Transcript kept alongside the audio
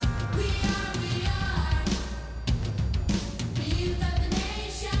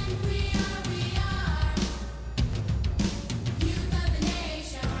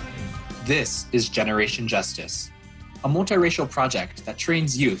This is Generation Justice, a multiracial project that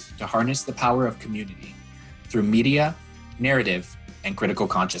trains youth to harness the power of community through media, narrative, and critical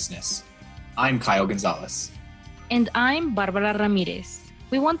consciousness. I'm Kyle Gonzalez. And I'm Barbara Ramirez.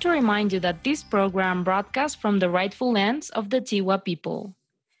 We want to remind you that this program broadcasts from the rightful lands of the Tiwa people.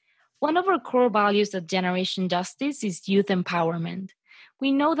 One of our core values at Generation Justice is youth empowerment.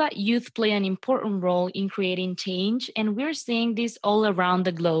 We know that youth play an important role in creating change, and we're seeing this all around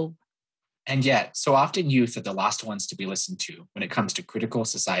the globe. And yet, so often youth are the last ones to be listened to when it comes to critical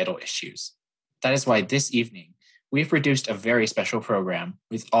societal issues. That is why this evening, we've produced a very special program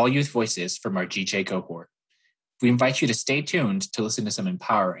with all youth voices from our GJ cohort. We invite you to stay tuned to listen to some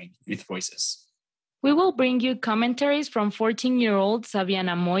empowering youth voices. We will bring you commentaries from 14-year-old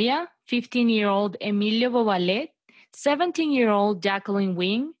Saviana Moya, 15-year-old Emilio Bovalet, 17-year-old Jacqueline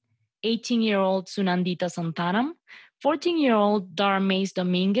Wing, 18-year-old Sunandita Santanam, 14-year-old Darmace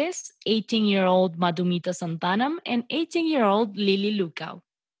Dominguez, 18-year-old Madhumita Santanam, and 18-year-old Lily Lukau.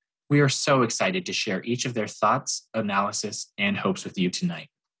 We are so excited to share each of their thoughts, analysis, and hopes with you tonight.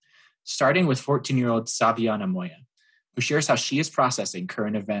 Starting with 14-year-old Saviana Moya, who shares how she is processing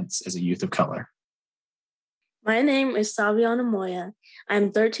current events as a youth of color. My name is Saviana Moya.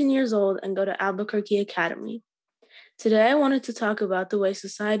 I'm 13 years old and go to Albuquerque Academy. Today I wanted to talk about the way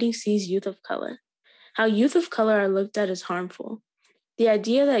society sees youth of color. How youth of color are looked at as harmful. The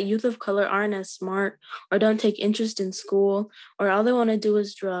idea that youth of color aren't as smart or don't take interest in school or all they want to do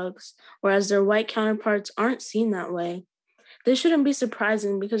is drugs, whereas their white counterparts aren't seen that way. This shouldn't be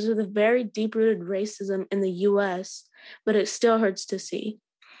surprising because of the very deep-rooted racism in the U.S., but it still hurts to see.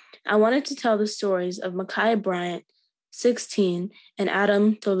 I wanted to tell the stories of Ma'Khia Bryant, 16, and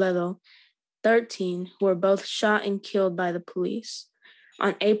Adam Toledo, 13, who were both shot and killed by the police.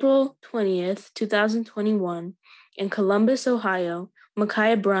 On April 20th, 2021, in Columbus, Ohio,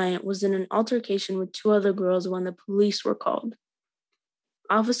 Ma'Khia Bryant was in an altercation with two other girls when the police were called.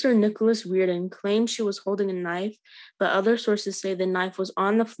 Officer Nicholas Reardon claimed she was holding a knife, but other sources say the knife was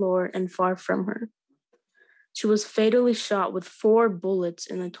on the floor and far from her. She was fatally shot with 4 bullets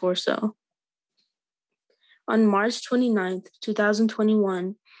in the torso. On March 29th,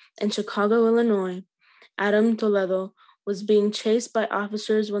 2021, in Chicago, Illinois, Adam Toledo was being chased by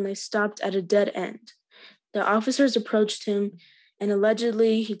officers when they stopped at a dead end. The officers approached him, and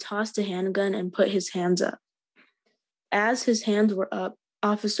allegedly he tossed a handgun and put his hands up. As his hands were up,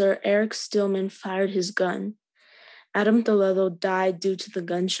 Officer Eric Stillman fired his gun. Adam Toledo died due to the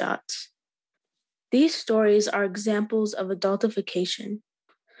gunshots. These stories are examples of adultification.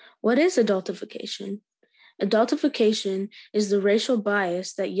 What is adultification? Adultification is the racial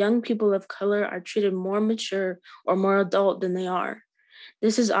bias that young people of color are treated more mature or more adult than they are.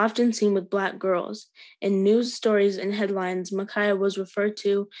 This is often seen with Black girls. In news stories and headlines, Ma'Khia was referred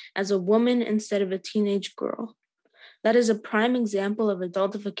to as a woman instead of a teenage girl. That is a prime example of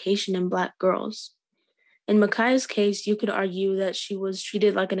adultification in Black girls. In Ma'Khia's case, you could argue that she was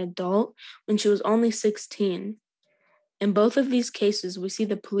treated like an adult when she was only 16. In both of these cases, we see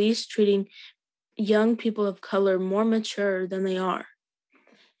the police treating young people of color more mature than they are.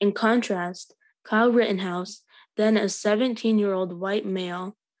 In contrast, Kyle Rittenhouse, then a 17-year-old white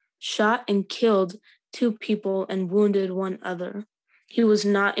male, shot and killed 2 people and wounded 1 other. He was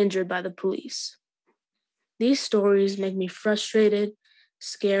not injured by the police. These stories make me frustrated,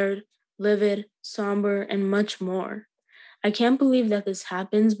 scared, livid, somber, and much more. I can't believe that this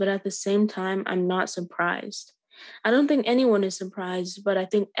happens, but at the same time, I'm not surprised. I don't think anyone is surprised, but I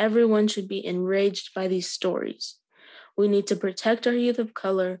think everyone should be enraged by these stories. We need to protect our youth of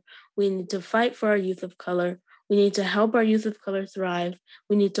color. We need to fight for our youth of color. We need to help our youth of color thrive.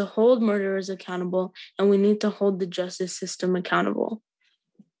 We need to hold murderers accountable, and we need to hold the justice system accountable.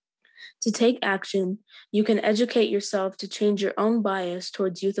 To take action, you can educate yourself to change your own bias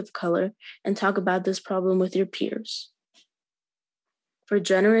towards youth of color and talk about this problem with your peers. For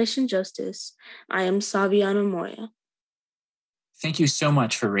Generation Justice, I am Saviana Moya. Thank you so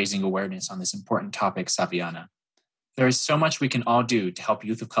much for raising awareness on this important topic, Saviana. There is so much we can all do to help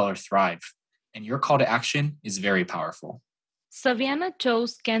youth of color thrive, and your call to action is very powerful. Saviana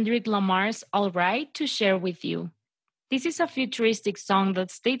chose Kendrick Lamar's All Right to share with you. This is a futuristic song that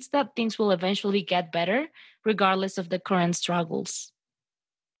states that things will eventually get better, regardless of the current struggles.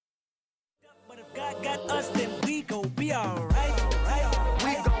 But if God got us, then we gon' be all right.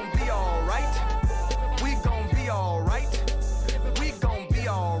 We gon' be all right. We gon' be all right. We gon' be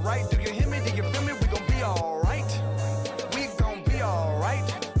all right. Do you hear me? Do you feel me? We gon' be all right. We gon' be all right.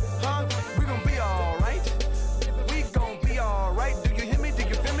 Huh? We gon' be all right. We gon' be all right. Do you hear me? Do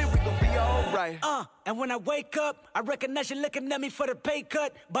you feel me? We gon' be all right. And when I wake up, I recognize you looking at me for the pay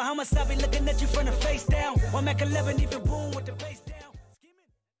cut. Bahamas, I be looking at you from the face down. One Mac 11, even boom with the bass down.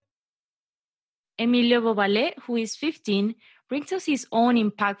 Emilio Bovalet, who is 15, brings us his own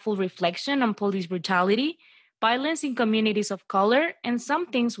impactful reflection on police brutality, violence in communities of color, and some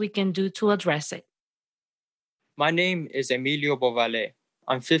things we can do to address it. My name is Emilio Bovalet.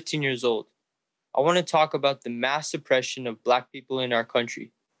 I'm 15 years old. I want to talk about the mass suppression of Black people in our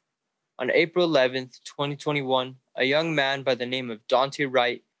country. On April 11th, 2021, a young man by the name of Daunte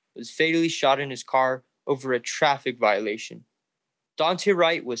Wright was fatally shot in his car over a traffic violation. Daunte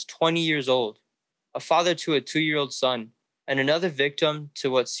Wright was 20 years old, a father to a 2-year-old son, and another victim to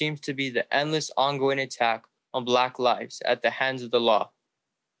what seems to be the endless ongoing attack on Black lives at the hands of the law.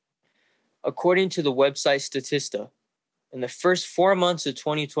 According to the website Statista, in the first 4 months of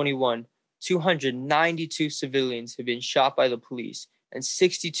 2021, 292 civilians have been shot by the police, and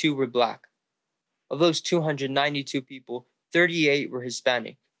 62 were Black. Of those 292 people, 38 were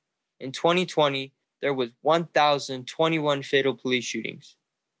Hispanic. In 2020, there was 1,021 fatal police shootings.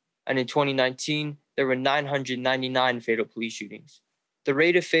 And in 2019, there were 999 fatal police shootings. The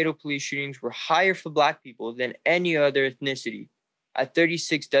rate of fatal police shootings were higher for Black people than any other ethnicity, at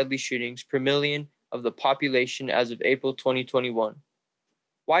 36 deadly shootings per million of the population as of April 2021.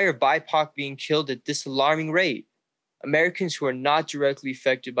 Why are BIPOC being killed at this alarming rate? Americans who are not directly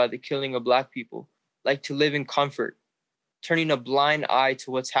affected by the killing of Black people like to live in comfort, turning a blind eye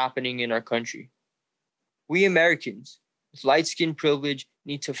to what's happening in our country. We Americans, with light-skin privilege,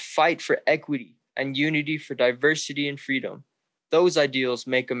 need to fight for equity and unity, for diversity and freedom. Those ideals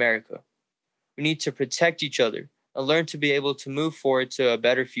make America. We need to protect each other and learn to be able to move forward to a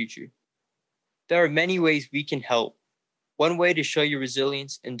better future. There are many ways we can help. One way to show your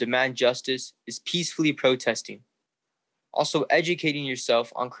resilience and demand justice is peacefully protesting. Also, educating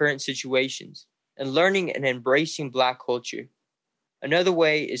yourself on current situations and learning and embracing Black culture. Another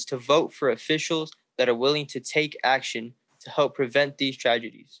way is to vote for officials that are willing to take action to help prevent these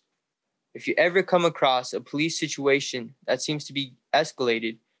tragedies. If you ever come across a police situation that seems to be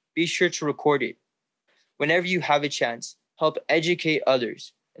escalated, be sure to record it. Whenever you have a chance, help educate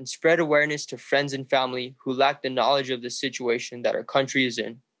others and spread awareness to friends and family who lack the knowledge of the situation that our country is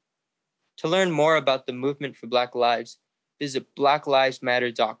in. To learn more about the movement for Black lives, visit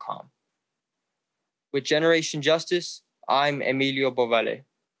blacklivesmatter.com. With Generation Justice, I'm Emilio Bovalet.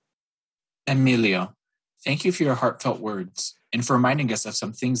 Emilio, thank you for your heartfelt words and for reminding us of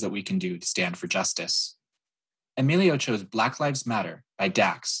some things that we can do to stand for justice. Emilio chose Black Lives Matter by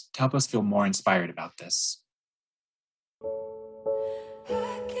Dax to help us feel more inspired about this.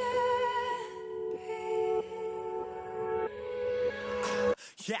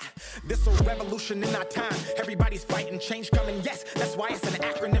 Yeah, this a revolution in our time. Everybody's fighting, change coming, yes. That's why it's an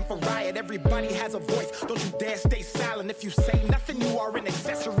acronym for riot. Everybody has a voice. Don't you dare stay silent. If you say nothing, you are an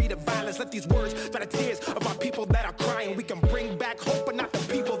accessory to violence. Let these words dry the tears of our people that are crying. We can bring back hope, but not the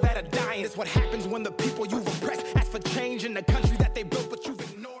people that are dying. It's what happens when the people you've oppressed ask for change in the country that they built, but you've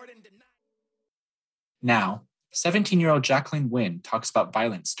ignored and denied. Now, 17-year-old Jacqueline Nguyen talks about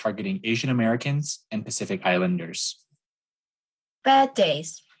violence targeting Asian Americans and Pacific Islanders. Bad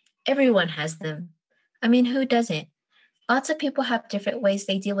days. Everyone has them. I mean, who doesn't? Lots of people have different ways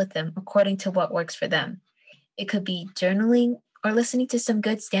they deal with them according to what works for them. It could be journaling or listening to some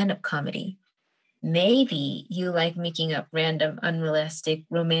good stand-up comedy. Maybe you like making up random, unrealistic,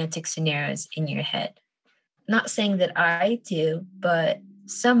 romantic scenarios in your head. Not saying that I do, but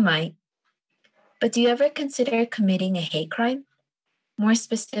some might. But do you ever consider committing a hate crime? More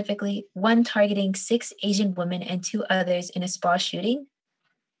specifically, one targeting 6 Asian women and 2 others in a spa shooting?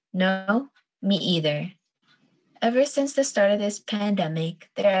 No, me either. Ever since the start of this pandemic,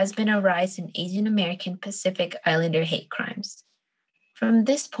 there has been a rise in Asian American Pacific Islander hate crimes. From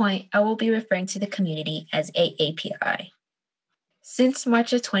this point, I will be referring to the community as AAPI. Since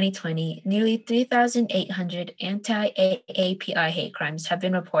March of 2020, nearly 3,800 anti-AAPI hate crimes have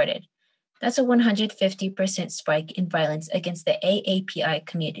been reported. That's a 150% spike in violence against the AAPI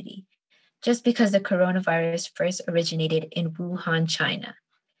community, just because the coronavirus first originated in Wuhan, China.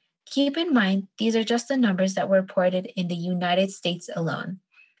 Keep in mind, these are just the numbers that were reported in the United States alone.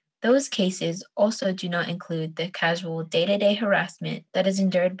 Those cases also do not include the casual day-to-day harassment that is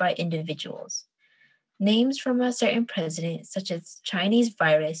endured by individuals. Names from a certain president, such as Chinese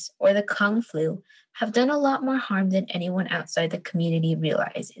virus or the Kung flu, have done a lot more harm than anyone outside the community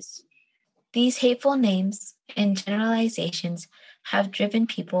realizes. These hateful names and generalizations have driven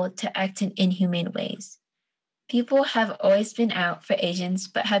people to act in inhumane ways. People have always been out for Asians,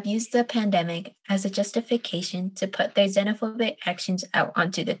 but have used the pandemic as a justification to put their xenophobic actions out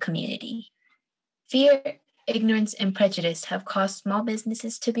onto the community. Fear, ignorance, and prejudice have caused small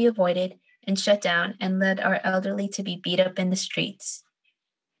businesses to be avoided and shut down and led our elderly to be beat up in the streets.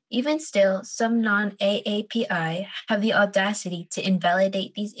 Even still, some non-AAPI have the audacity to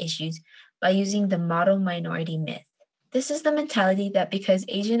invalidate these issues by using the model minority myth. This is the mentality that because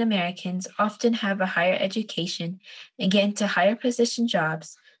Asian Americans often have a higher education and get into higher position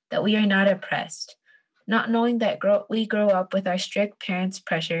jobs, that we are not oppressed, not knowing that we grow up with our strict parents'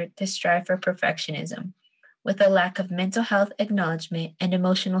 pressure to strive for perfectionism, with a lack of mental health acknowledgement and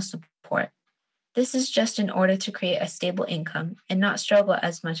emotional support. This is just in order to create a stable income and not struggle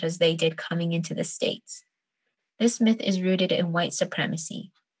as much as they did coming into the States. This myth is rooted in white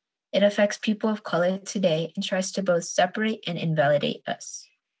supremacy. It affects people of color today and tries to both separate and invalidate us.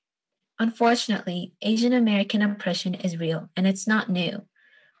 Unfortunately, Asian American oppression is real, and it's not new.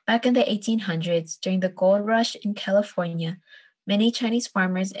 Back in the 1800s, during the gold rush in California, many Chinese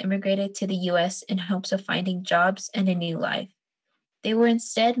farmers immigrated to the U.S. in hopes of finding jobs and a new life. They were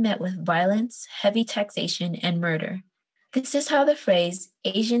instead met with violence, heavy taxation, and murder. This is how the phrase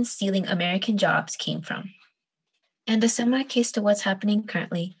Asians stealing American jobs came from. And a similar case to what's happening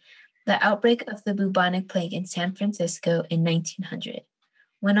currently, the outbreak of the bubonic plague in San Francisco in 1900,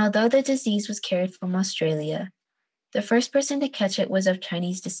 when although the disease was carried from Australia, the first person to catch it was of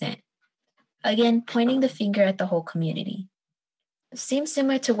Chinese descent, again pointing the finger at the whole community. It seems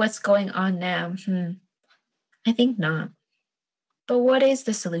similar to what's going on now. I think not. But what is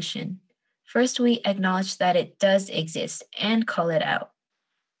the solution? First, we acknowledge that it does exist and call it out.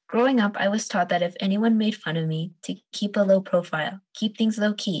 Growing up, I was taught that if anyone made fun of me, to keep a low profile, keep things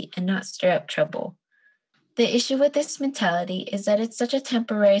low key, and not stir up trouble. The issue with this mentality is that it's such a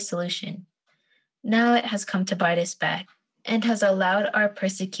temporary solution. Now it has come to bite us back and has allowed our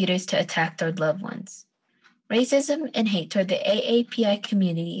persecutors to attack their loved ones. Racism and hate toward the AAPI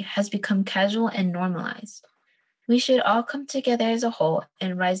community has become casual and normalized. We should all come together as a whole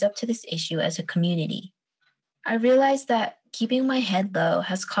and rise up to this issue as a community. I realize that keeping my head low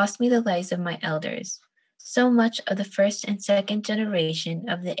has cost me the lives of my elders. So much of the first and second generation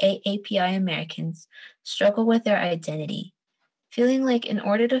of the AAPI Americans struggle with their identity, feeling like in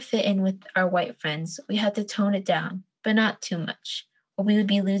order to fit in with our white friends, we had to tone it down, but not too much, or we would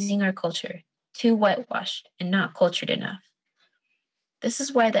be losing our culture, too whitewashed and not cultured enough. This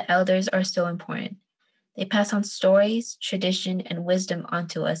is why the elders are so important. They pass on stories, tradition, and wisdom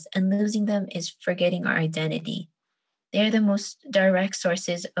onto us, and losing them is forgetting our identity. They are the most direct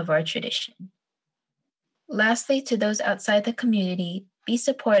sources of our tradition. Lastly, to those outside the community, be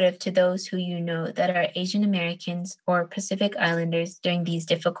supportive to those who you know that are Asian Americans or Pacific Islanders during these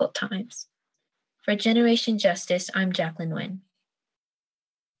difficult times. For Generation Justice, I'm Jacqueline Nguyen.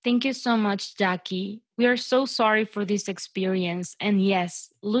 Thank you so much, Jackie. We are so sorry for this experience. And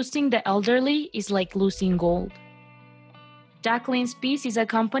yes, losing the elderly is like losing gold. Jacqueline's piece is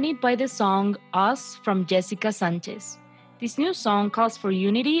accompanied by the song Us from Jessica Sanchez. This new song calls for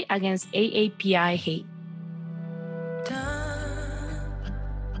unity against AAPI hate.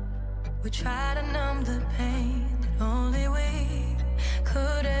 We try to numb the pain that only we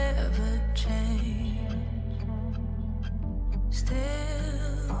could ever change. Still,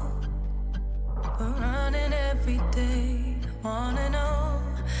 we're running every day. Wanna know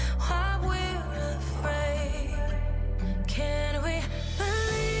why we're afraid. Can we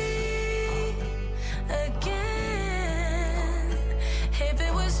believe again? If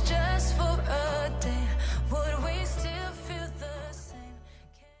it was just for a day, would we still feel the same?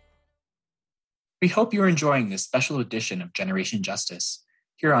 We hope you're enjoying this special edition of Generation Justice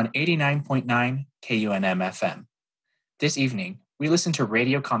here on 89.9 KUNM FM. This evening, we listen to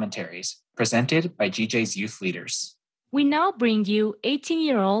radio commentaries presented by GJ's youth leaders. We now bring you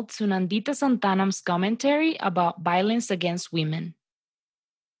 18-year-old Sunandita Santanam's commentary about violence against women.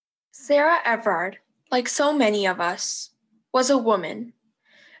 Sarah Everard, like so many of us, was a woman.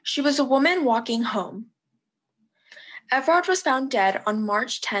 She was a woman walking home. Everard was found dead on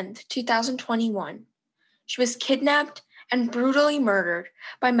March 10, 2021. She was kidnapped and brutally murdered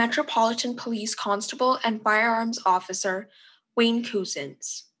by Metropolitan Police Constable and Firearms Officer Wayne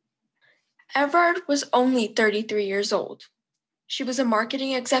Cousins. Everard was only 33 years old. She was a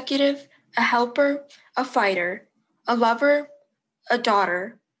marketing executive, a helper, a fighter, a lover, a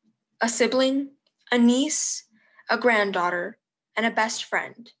daughter, a sibling, a niece, a granddaughter, and a best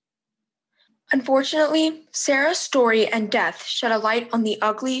friend. Unfortunately, Sarah's story and death shed a light on the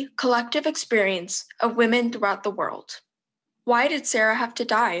ugly, collective experience of women throughout the world. Why did Sarah have to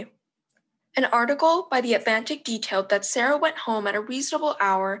die? An article by The Atlantic detailed that Sarah went home at a reasonable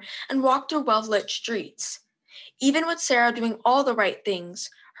hour and walked through well-lit streets. Even with Sarah doing all the right things,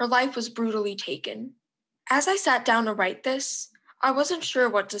 her life was brutally taken. As I sat down to write this, I wasn't sure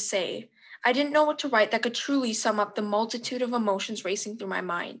what to say. I didn't know what to write that could truly sum up the multitude of emotions racing through my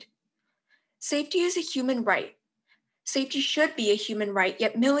mind. Safety is a human right. Safety should be a human right,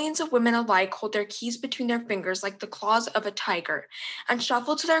 yet millions of women alike hold their keys between their fingers like the claws of a tiger and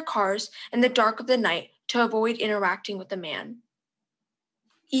shuffle to their cars in the dark of the night to avoid interacting with a man.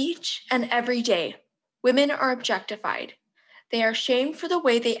 Each and every day, women are objectified. They are shamed for the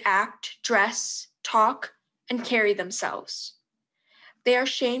way they act, dress, talk, and carry themselves. They are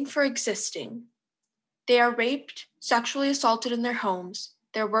shamed for existing. They are raped, sexually assaulted in their homes,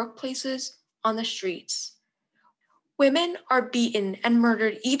 their workplaces, on the streets. Women are beaten and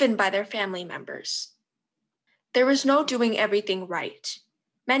murdered even by their family members. There is no doing everything right.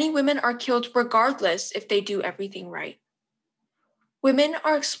 Many women are killed regardless if they do everything right. Women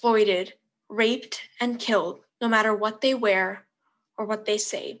are exploited, raped, and killed no matter what they wear or what they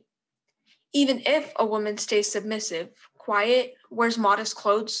say. Even if a woman stays submissive, quiet, wears modest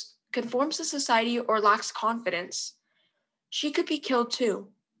clothes, conforms to society, or lacks confidence, she could be killed too.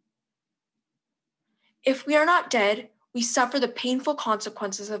 If we are not dead, we suffer the painful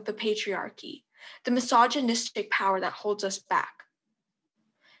consequences of the patriarchy, the misogynistic power that holds us back.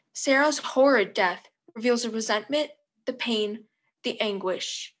 Sarah's horrid death reveals the resentment, the pain, the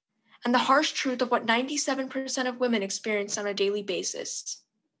anguish, and the harsh truth of what 97% of women experience on a daily basis.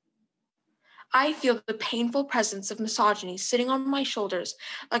 I feel the painful presence of misogyny sitting on my shoulders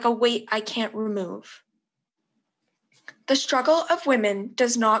like a weight I can't remove. The struggle of women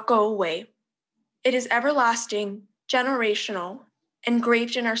does not go away. It is everlasting, generational,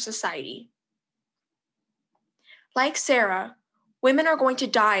 engraved in our society. Like Sarah, women are going to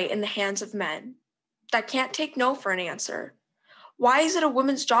die in the hands of men that can't take no for an answer. Why is it a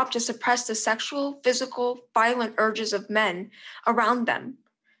woman's job to suppress the sexual, physical, violent urges of men around them?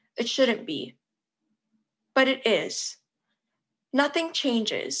 It shouldn't be. But it is. Nothing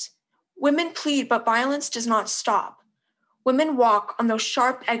changes. Women plead, but violence does not stop. Women walk on those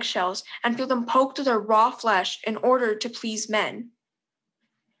sharp eggshells and feel them poked through their raw flesh in order to please men.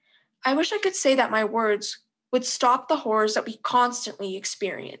 I wish I could say that my words would stop the horrors that we constantly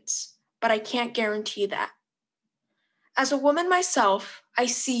experience, but I can't guarantee that. As a woman myself, I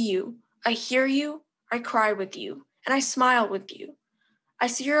see you, I hear you, I cry with you, and I smile with you. I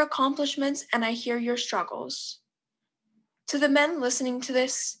see your accomplishments and I hear your struggles. To the men listening to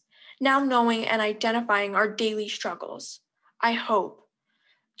this, now knowing and identifying our daily struggles, I hope,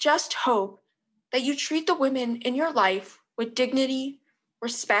 just hope, that you treat the women in your life with dignity,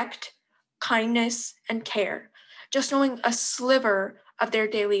 respect, kindness, and care, just knowing a sliver of their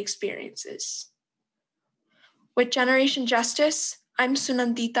daily experiences. With Generation Justice, I'm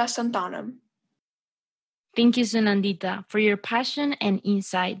Sunandita Santanam. Thank you, Sunandita, for your passion and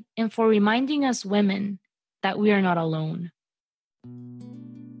insight and for reminding us women that we are not alone.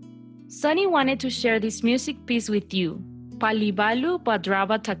 Sunny wanted to share this music piece with you, Palibalu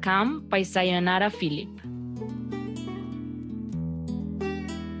Badraba Takam by Sayonara Philip.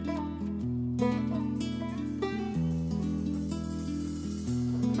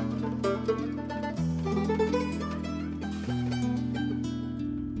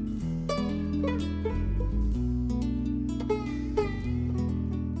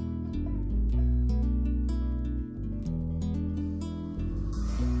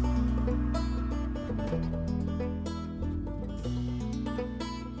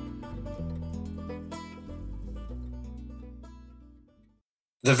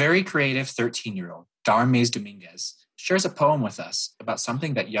 The very creative 13-year-old, Darmaze Dominguez, shares a poem with us about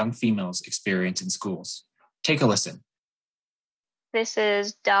something that young females experience in schools. Take a listen. This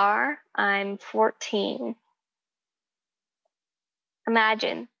is Dar. I'm 14.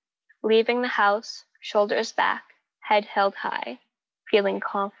 Imagine leaving the house, shoulders back, head held high, feeling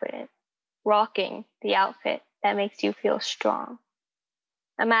confident, rocking the outfit that makes you feel strong.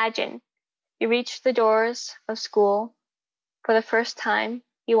 Imagine you reach the doors of school. For the first time,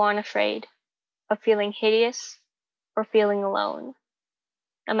 you aren't afraid of feeling hideous or feeling alone.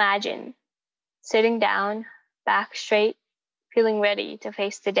 Imagine sitting down, back straight, feeling ready to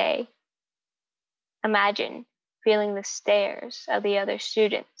face the day. Imagine feeling the stares of the other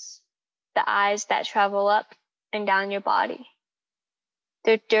students, the eyes that travel up and down your body,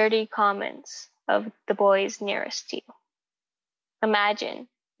 the dirty comments of the boys nearest to you. Imagine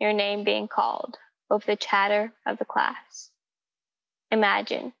your name being called over the chatter of the class.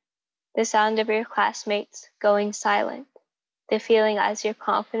 Imagine the sound of your classmates going silent, the feeling as your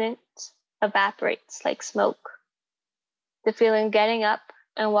confidence evaporates like smoke, the feeling getting up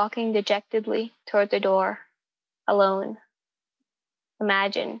and walking dejectedly toward the door, alone.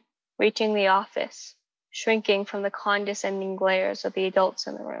 Imagine reaching the office, shrinking from the condescending glares of the adults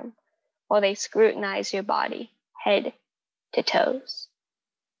in the room while they scrutinize your body, head to toes.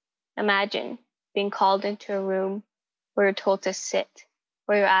 Imagine being called into a room where you're told to sit,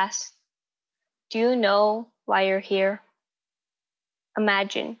 where you're asked, "Do you know why you're here?"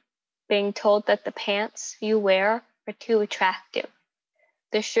 Imagine being told that the pants you wear are too attractive.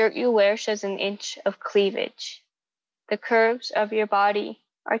 The shirt you wear shows an inch of cleavage. The curves of your body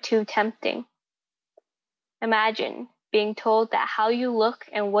are too tempting. Imagine being told that how you look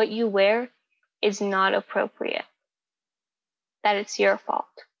and what you wear is not appropriate, that it's your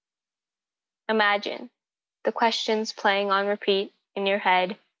fault. Imagine the questions playing on repeat in your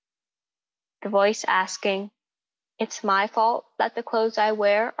head, the voice asking, "It's my fault that the clothes I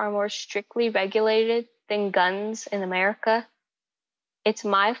wear are more strictly regulated than guns in America. It's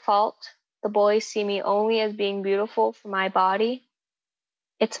my fault the boys see me only as being beautiful for my body.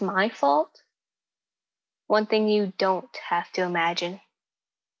 It's my fault." One thing you don't have to imagine.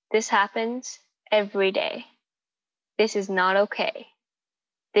 This happens every day. This is not okay.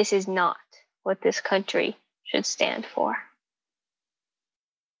 This is not what this country should stand for.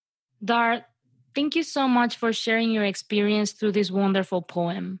 Dart, thank you so much for sharing your experience through this wonderful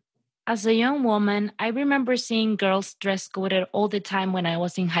poem. As a young woman, I remember seeing girls dress coded all the time when I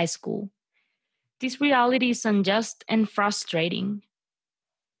was in high school. This reality is unjust and frustrating.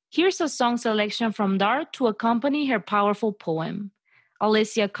 Here's a song selection from Dart to accompany her powerful poem.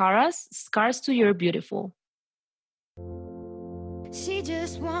 Alessia Cara's Scars to Your Beautiful. She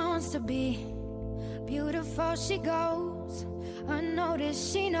just wants to be beautiful. She goes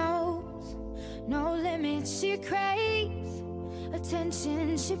unnoticed. She knows no limits. She craves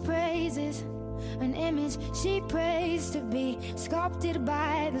attention. She praises an image she prays to be sculpted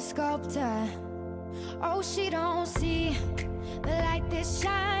by the sculptor. Oh, she don't see the light that's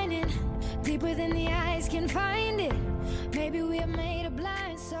shining deeper than the eyes can find it. Maybe we're made of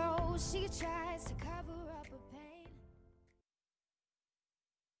blind, so she tries to cover up her pain.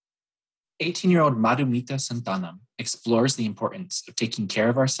 18-year-old Madhumita Santhanam explores the importance of taking care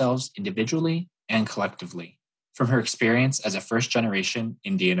of ourselves individually and collectively from her experience as a first-generation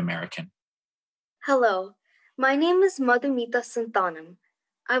Indian American. Hello, my name is Madhumita Santhanam.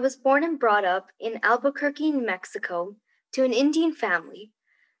 I was born and brought up in Albuquerque, New Mexico, to an Indian family.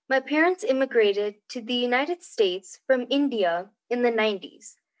 My parents immigrated to the United States from India in the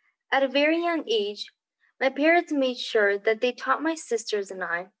 90s. At a very young age, my parents made sure that they taught my sisters and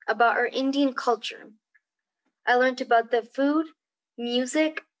I about our Indian culture. I learned about the food,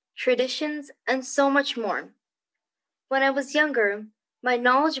 music, traditions, and so much more. When I was younger, my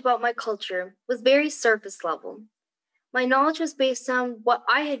knowledge about my culture was very surface level. My knowledge was based on what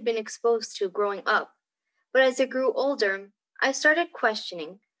I had been exposed to growing up. But as I grew older, I started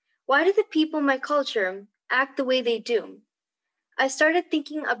questioning, why do the people in my culture act the way they do? I started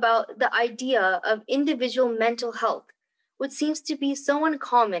thinking about the idea of individual mental health, which seems to be so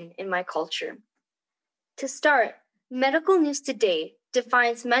uncommon in my culture. To start, Medical News Today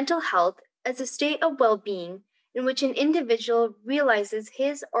defines mental health as a state of well-being in which an individual realizes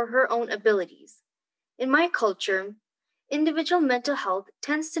his or her own abilities. In my culture, individual mental health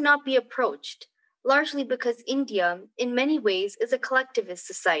tends to not be approached, largely because India, in many ways, is a collectivist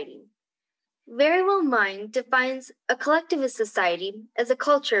society. Very Well Mind defines a collectivist society as a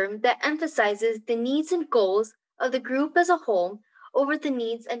culture that emphasizes the needs and goals of the group as a whole over the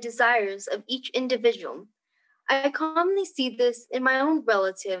needs and desires of each individual. I commonly see this in my own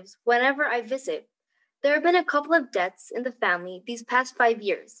relatives whenever I visit. There have been a couple of deaths in the family these past 5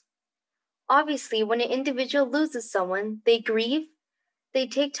 years. Obviously, when an individual loses someone, they grieve, they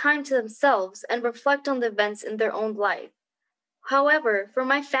take time to themselves and reflect on the events in their own life. However, for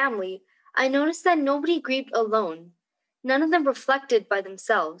my family, I noticed that nobody grieved alone. None of them reflected by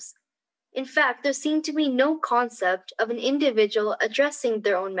themselves. In fact, there seemed to be no concept of an individual addressing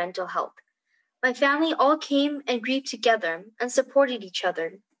their own mental health. My family all came and grieved together and supported each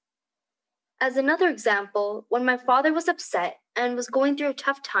other. As another example, when my father was upset and was going through a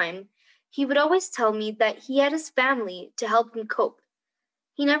tough time, he would always tell me that he had his family to help him cope.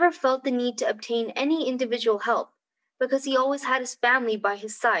 He never felt the need to obtain any individual help because he always had his family by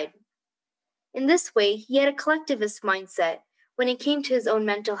his side. In this way, he had a collectivist mindset when it came to his own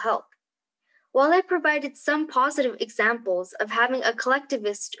mental health. While I provided some positive examples of having a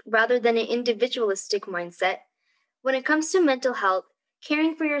collectivist rather than an individualistic mindset, when it comes to mental health,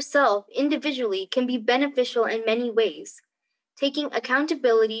 caring for yourself individually can be beneficial in many ways. Taking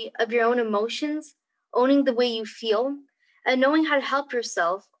accountability of your own emotions, owning the way you feel, and knowing how to help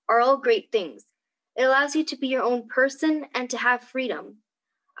yourself are all great things. It allows you to be your own person and to have freedom.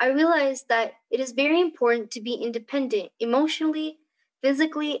 I realized that it is very important to be independent emotionally,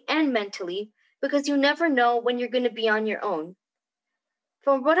 physically, and mentally because you never know when you're going to be on your own.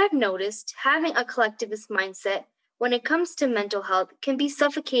 From what I've noticed, having a collectivist mindset when it comes to mental health can be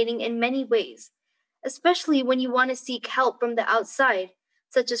suffocating in many ways, especially when you want to seek help from the outside,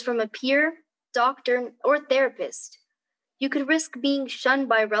 such as from a peer, doctor, or therapist. You could risk being shunned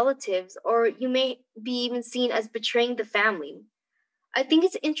by relatives, or you may be even seen as betraying the family. I think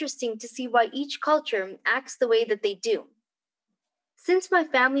it's interesting to see why each culture acts the way that they do. Since my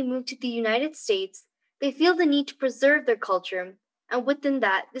family moved to the United States, they feel the need to preserve their culture, and within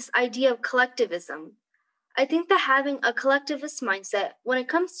that, this idea of collectivism. I think that having a collectivist mindset when it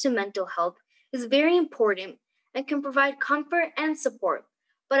comes to mental health is very important and can provide comfort and support,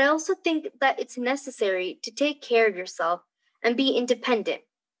 but I also think that it's necessary to take care of yourself and be independent.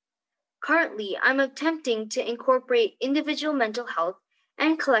 Currently, I'm attempting to incorporate individual mental health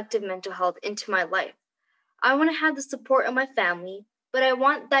and collective mental health into my life. I want to have the support of my family, but I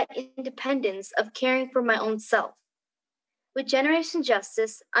want that independence of caring for my own self. With Generation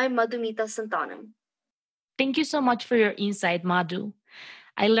Justice, I'm Madhumita Santanam. Thank you so much for your insight, Madhu.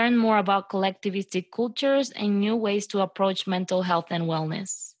 I learned more about collectivistic cultures and new ways to approach mental health and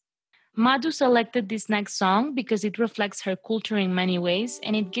wellness. Madhu selected this next song because it reflects her culture in many ways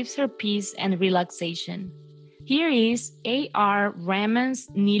and it gives her peace and relaxation. Here is A.R. Rahman's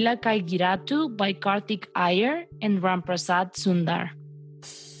Nila Kaigiratu by Karthik Iyer and Ramprasad Sundar.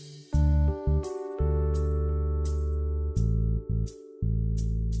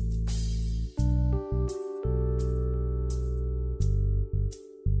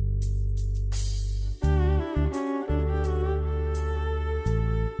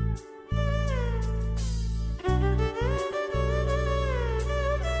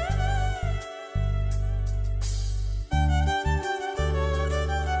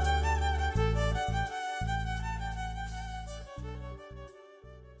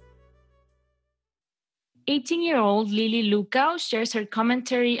 18-year-old Lily Lukau shares her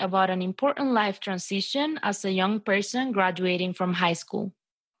commentary about an important life transition as a young person graduating from high school.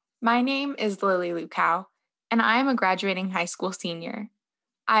 My name is Lily Lukau, and I am a graduating high school senior.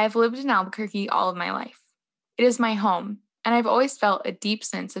 I have lived in Albuquerque all of my life. It is my home, and I've always felt a deep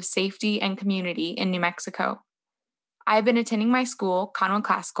sense of safety and community in New Mexico. I have been attending my school, Conwell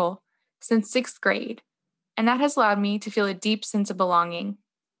Classical, since 6th grade, and that has allowed me to feel a deep sense of belonging.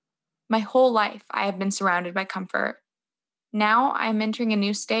 My whole life, I have been surrounded by comfort. Now I am entering a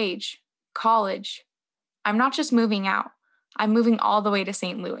new stage, college. I'm not just moving out, I'm moving all the way to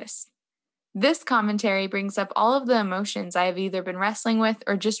St. Louis. This commentary brings up all of the emotions I have either been wrestling with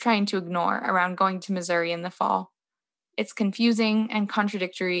or just trying to ignore around going to Missouri in the fall. It's confusing and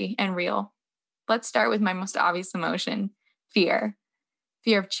contradictory and real. Let's start with my most obvious emotion, fear.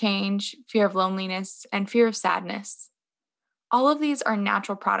 Fear of change, fear of loneliness, and fear of sadness. All of these are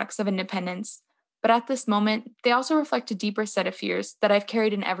natural products of independence, but at this moment, they also reflect a deeper set of fears that I've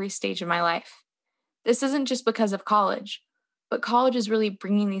carried in every stage of my life. This isn't just because of college, but college is really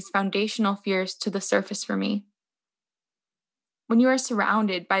bringing these foundational fears to the surface for me. When you are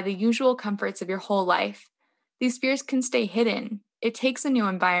surrounded by the usual comforts of your whole life, these fears can stay hidden. It takes a new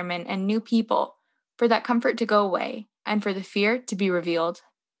environment and new people for that comfort to go away and for the fear to be revealed.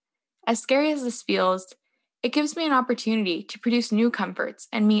 As scary as this feels, it gives me an opportunity to produce new comforts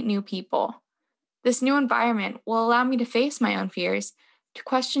and meet new people. This new environment will allow me to face my own fears, to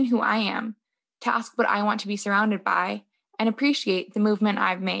question who I am, to ask what I want to be surrounded by, and appreciate the movement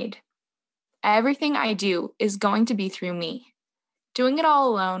I've made. Everything I do is going to be through me. Doing it all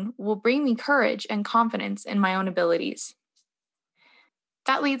alone will bring me courage and confidence in my own abilities.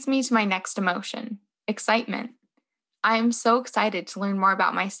 That leads me to my next emotion, excitement. I am so excited to learn more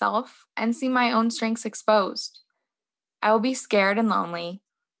about myself and see my own strengths exposed. I will be scared and lonely,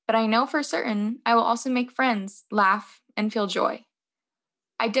 but I know for certain I will also make friends, laugh, and feel joy.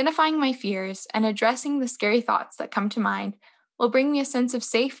 Identifying my fears and addressing the scary thoughts that come to mind will bring me a sense of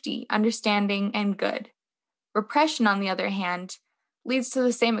safety, understanding, and good. Repression, on the other hand, leads to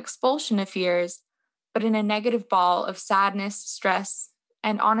the same expulsion of fears, but in a negative ball of sadness, stress,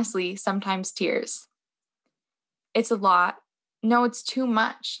 and honestly, sometimes tears. It's a lot. No, it's too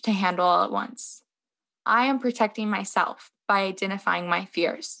much to handle all at once. I am protecting myself by identifying my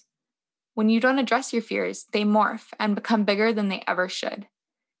fears. When you don't address your fears, they morph and become bigger than they ever should.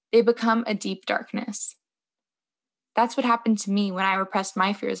 They become a deep darkness. That's what happened to me when I repressed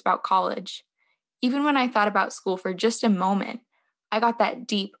my fears about college. Even when I thought about school for just a moment, I got that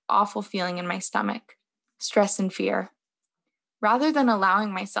deep, awful feeling in my stomach, stress and fear. Rather than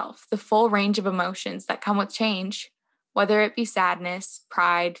allowing myself the full range of emotions that come with change, whether it be sadness,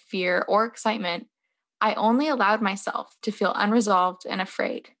 pride, fear, or excitement, I only allowed myself to feel unresolved and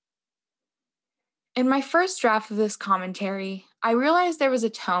afraid. In my first draft of this commentary, I realized there was a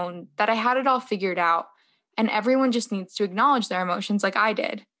tone that I had it all figured out and everyone just needs to acknowledge their emotions like I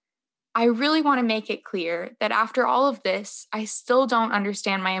did. I really want to make it clear that after all of this, I still don't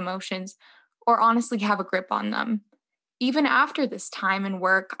understand my emotions or honestly have a grip on them. Even after this time and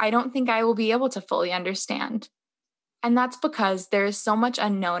work, I don't think I will be able to fully understand. And that's because there is so much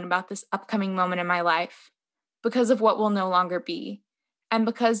unknown about this upcoming moment in my life, because of what will no longer be, and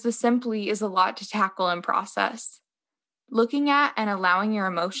because this simply is a lot to tackle and process. Looking at and allowing your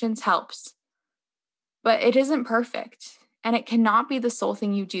emotions helps, but it isn't perfect, and it cannot be the sole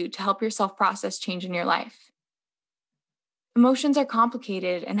thing you do to help yourself process change in your life. Emotions are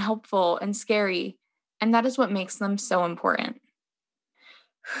complicated and helpful and scary, and that is what makes them so important.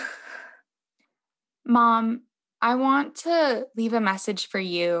 Mom, I want to leave a message for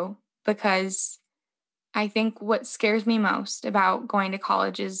you because I think what scares me most about going to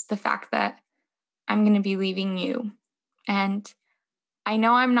college is the fact that I'm going to be leaving you. And I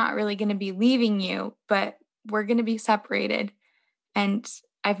know I'm not really going to be leaving you, but we're going to be separated. And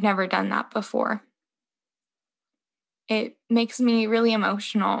I've never done that before. It makes me really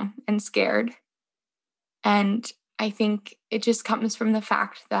emotional and scared. And I think it just comes from the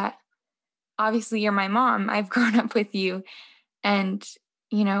fact that obviously you're my mom. I've grown up with you. And,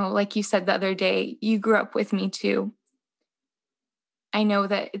 you know, like you said the other day, you grew up with me too. I know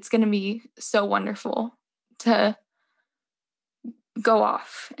that it's going to be so wonderful to go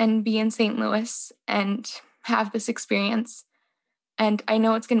off and be in St. Louis and have this experience. And I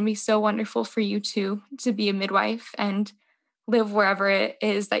know it's going to be so wonderful for you too, to be a midwife and live wherever it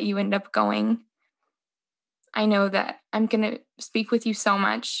is that you end up going. I know that I'm going to speak with you so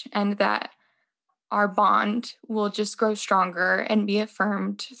much and that our bond will just grow stronger and be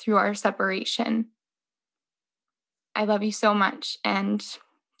affirmed through our separation. I love you so much, and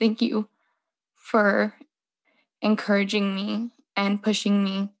thank you for encouraging me and pushing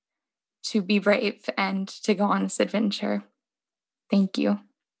me to be brave and to go on this adventure. Thank you.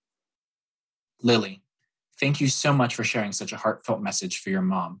 Lily, thank you so much for sharing such a heartfelt message for your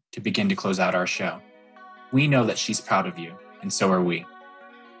mom to begin to close out our show. We know that she's proud of you, and so are we.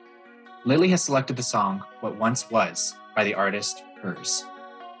 Lily has selected the song What Once Was by the artist Hers.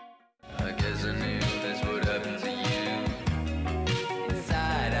 I guess I knew that's what happened to you.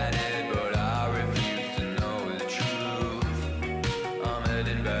 Inside I did, but I refuse to know the truth. I'm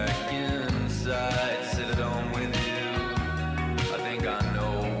heading back inside, sit alone with you. I think I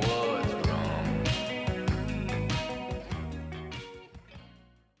know what's wrong.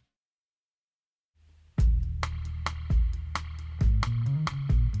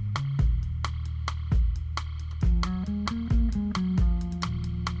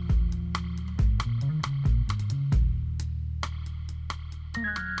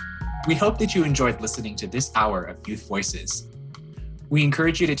 We hope that you enjoyed listening to this hour of Youth Voices. We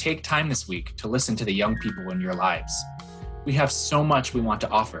encourage you to take time this week to listen to the young people in your lives. We have so much we want to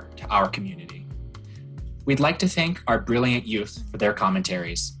offer to our community. We'd like to thank our brilliant youth for their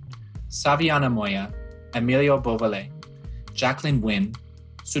commentaries. Saviana Moya, Emilio Bovale, Jacqueline Wynn,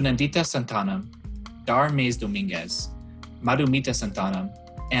 Sunandita Santanam, Dar Mays Dominguez, Madhumita Santanam,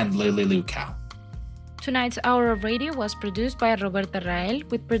 and Lily Lucao. Tonight's hour of radio was produced by Roberta Rael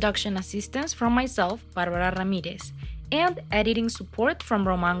with production assistance from myself, Barbara Ramirez, and editing support from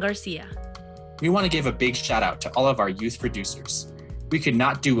Roman Garcia. We want to give a big shout out to all of our youth producers. We could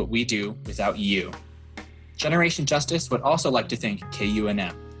not do what we do without you. Generation Justice would also like to thank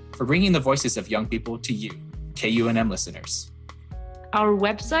KUNM for bringing the voices of young people to you, KUNM listeners. Our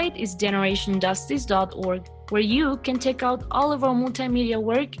website is generationjustice.org, where you can check out all of our multimedia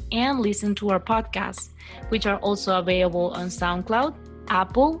work and listen to our podcasts, which are also available on SoundCloud,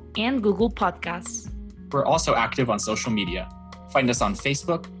 Apple, and Google Podcasts. We're also active on social media. Find us on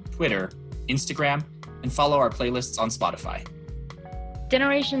Facebook, Twitter, Instagram, and follow our playlists on Spotify.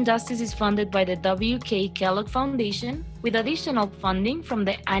 Generation Justice is funded by the W.K. Kellogg Foundation, with additional funding from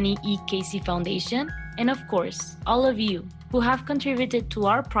the Annie E. Casey Foundation, and of course, all of you who have contributed to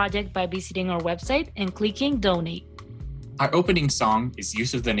our project by visiting our website and clicking donate. Our opening song is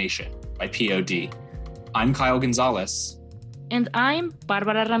Youth of the Nation by POD. I'm Kyle Gonzalez. And I'm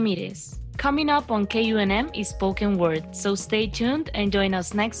Barbara Ramirez. Coming up on KUNM is Spoken Word, so stay tuned and join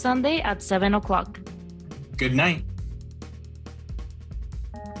us next Sunday at 7 o'clock. Good night.